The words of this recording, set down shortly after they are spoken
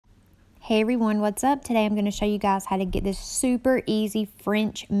Hey everyone, what's up? Today I'm going to show you guys how to get this super easy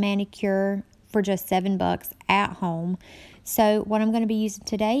French manicure for just $7 at home. So what I'm going to be using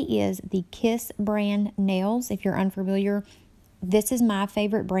today is the Kiss brand nails. If you're unfamiliar, this is my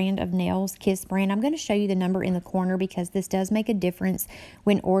favorite brand of nails, Kiss brand. I'm going to show you the number in the corner because this does make a difference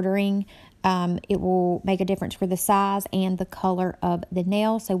when ordering. It will make a difference for the size and the color of the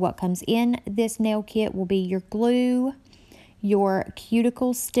nail. So what comes in this nail kit will be your glue, your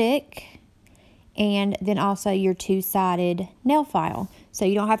cuticle stick, and then also your two-sided nail file. So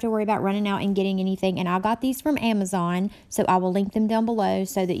you don't have to worry about running out and getting anything. And I got these from Amazon, so I will link them down below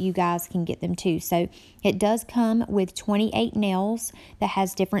so that you guys can get them too. So it does come with 28 nails that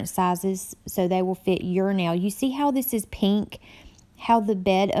has different sizes, so they will fit your nail. You see how this is pink? How the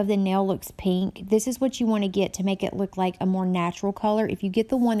bed of the nail looks pink. This is what you want to get to make it look like a more natural color. If you get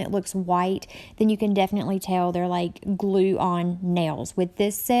the one that looks white, then you can definitely tell they're like glue on nails. With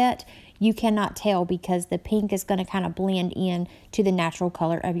this set, you cannot tell because the pink is going to kind of blend in to the natural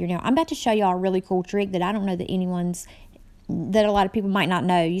color of your nail. I'm about to show y'all a really cool trick that I don't know that that a lot of people might not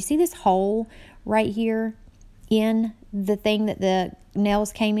know. You see this hole right here in the thing that the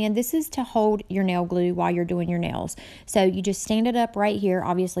nails came in? This is to hold your nail glue while you're doing your nails. So you just stand it up right here.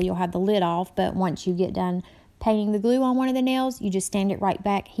 Obviously you'll have the lid off, but once you get done painting the glue on one of the nails, you just stand it right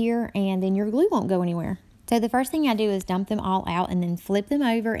back here and then your glue won't go anywhere. So the first thing I do is dump them all out and then flip them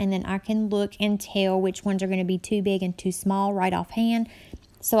over, and then I can look and tell which ones are going to be too big and too small right offhand.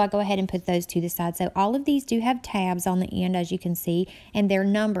 So I go ahead and put those to the side. So all of these do have tabs on the end, as you can see, and they're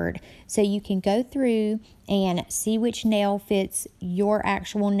numbered. So you can go through and see which nail fits your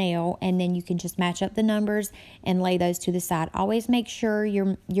actual nail, and then you can just match up the numbers and lay those to the side. Always make sure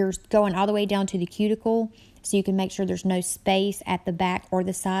you're going all the way down to the cuticle, so you can make sure there's no space at the back or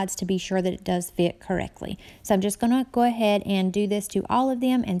the sides to be sure that it does fit correctly. So I'm just going to go ahead and do this to all of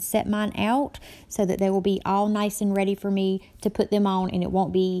them and set mine out so that they will be all nice and ready for me to put them on, and it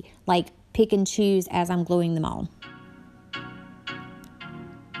won't be like pick and choose as I'm gluing them on.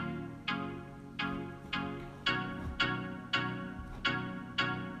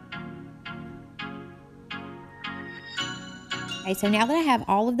 Okay, so now that I have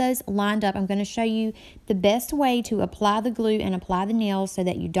all of those lined up, I'm going to show you the best way to apply the glue and apply the nails so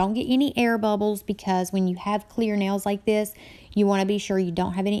that you don't get any air bubbles, because when you have clear nails like this, you want to be sure you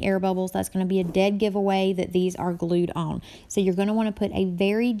don't have any air bubbles. That's going to be a dead giveaway that these are glued on. So you're going to want to put a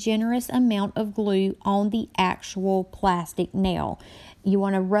very generous amount of glue on the actual plastic nail. You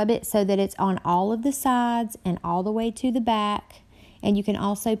want to rub it so that it's on all of the sides and all the way to the back. And you can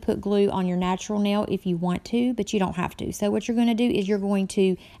also put glue on your natural nail if you want to, but you don't have to. So what you're going to do is you're going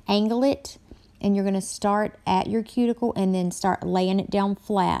to angle it, and you're going to start at your cuticle and then start laying it down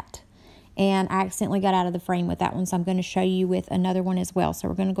flat. And I accidentally got out of the frame with that one, so I'm going to show you with another one as well. So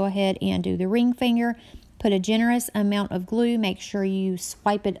we're going to go ahead and do the ring finger, put a generous amount of glue, make sure you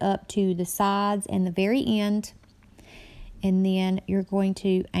swipe it up to the sides and the very end. And then you're going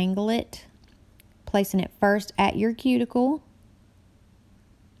to angle it, placing it first at your cuticle,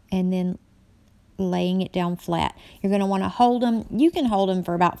 and then laying it down flat. You're going to want to hold them. You can hold them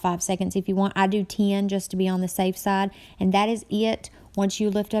for about 5 seconds if you want. I do 10 just to be on the safe side, and that is it. Once you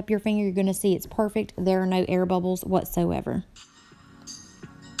lift up your finger, you're going to see it's perfect. There are no air bubbles whatsoever.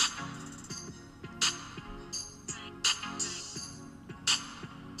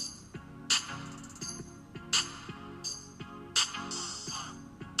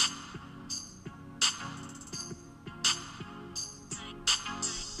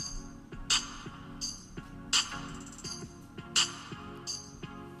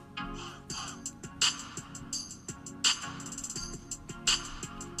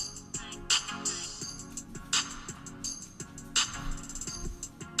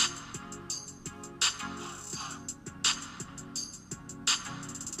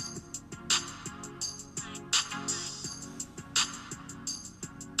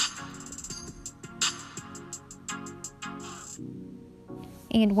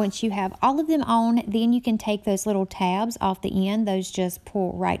 And once you have all of them on, then you can take those little tabs off the end. Those just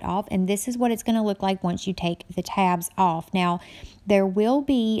pull right off. And this is what it's going to look like once you take the tabs off. Now, there will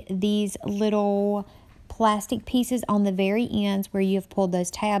be these little plastic pieces on the very ends where you have pulled those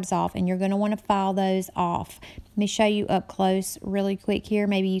tabs off, and you're going to want to file those off. Let me show you up close really quick here.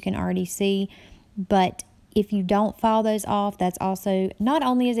 Maybe you can already see, but if you don't file those off, that's also, not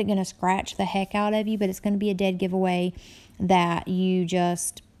only is it going to scratch the heck out of you, but it's going to be a dead giveaway that you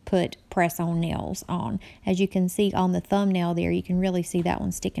just put press-on nails on. As you can see on the thumbnail there, you can really see that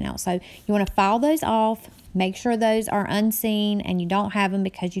one sticking out. So you want to file those off, make sure those are unseen and you don't have them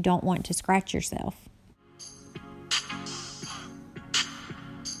because you don't want to scratch yourself.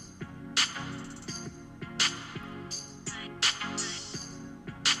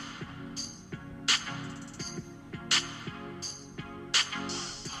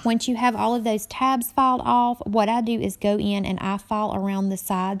 Once you have all of those tabs filed off, what I do is go in and I file around the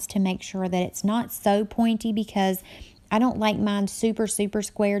sides to make sure that it's not so pointy, because I don't like mine super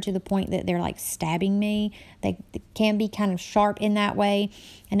square to the point that they're like stabbing me. They can be kind of sharp in that way.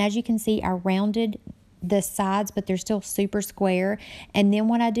 And as you can see, I rounded the sides, but they're still super square. And then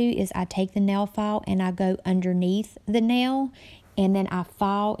what I do is I take the nail file and I go underneath the nail, and then I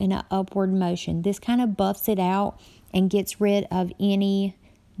file in an upward motion. This kind of buffs it out and gets rid of any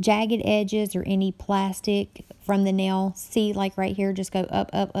jagged edges or any plastic from the nail. See, like right here, just go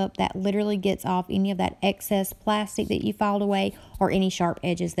up. That literally gets off any of that excess plastic that you filed away or any sharp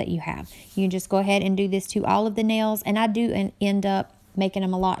edges that you have. You can just go ahead and do this to all of the nails, and I do end up making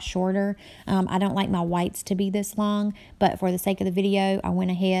them a lot shorter. I don't like my whites to be this long, but for the sake of the video, I went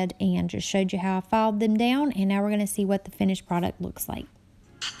ahead and just showed you how I filed them down, and now we're going to see what the finished product looks like.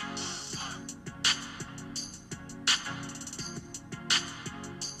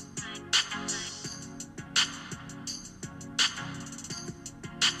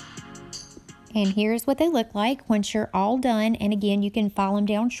 And here's what they look like once you're all done. And again, you can file them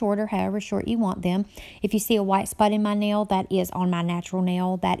down shorter, however short you want them. If you see a white spot in my nail, that is on my natural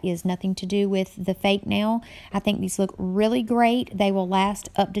nail. That is nothing to do with the fake nail. I think these look really great. They will last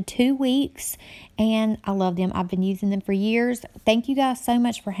up to 2 weeks, and I love them. I've been using them for years. Thank you guys so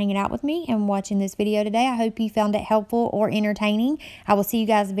much for hanging out with me and watching this video today. I hope you found it helpful or entertaining. I will see you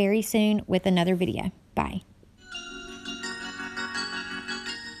guys very soon with another video. Bye.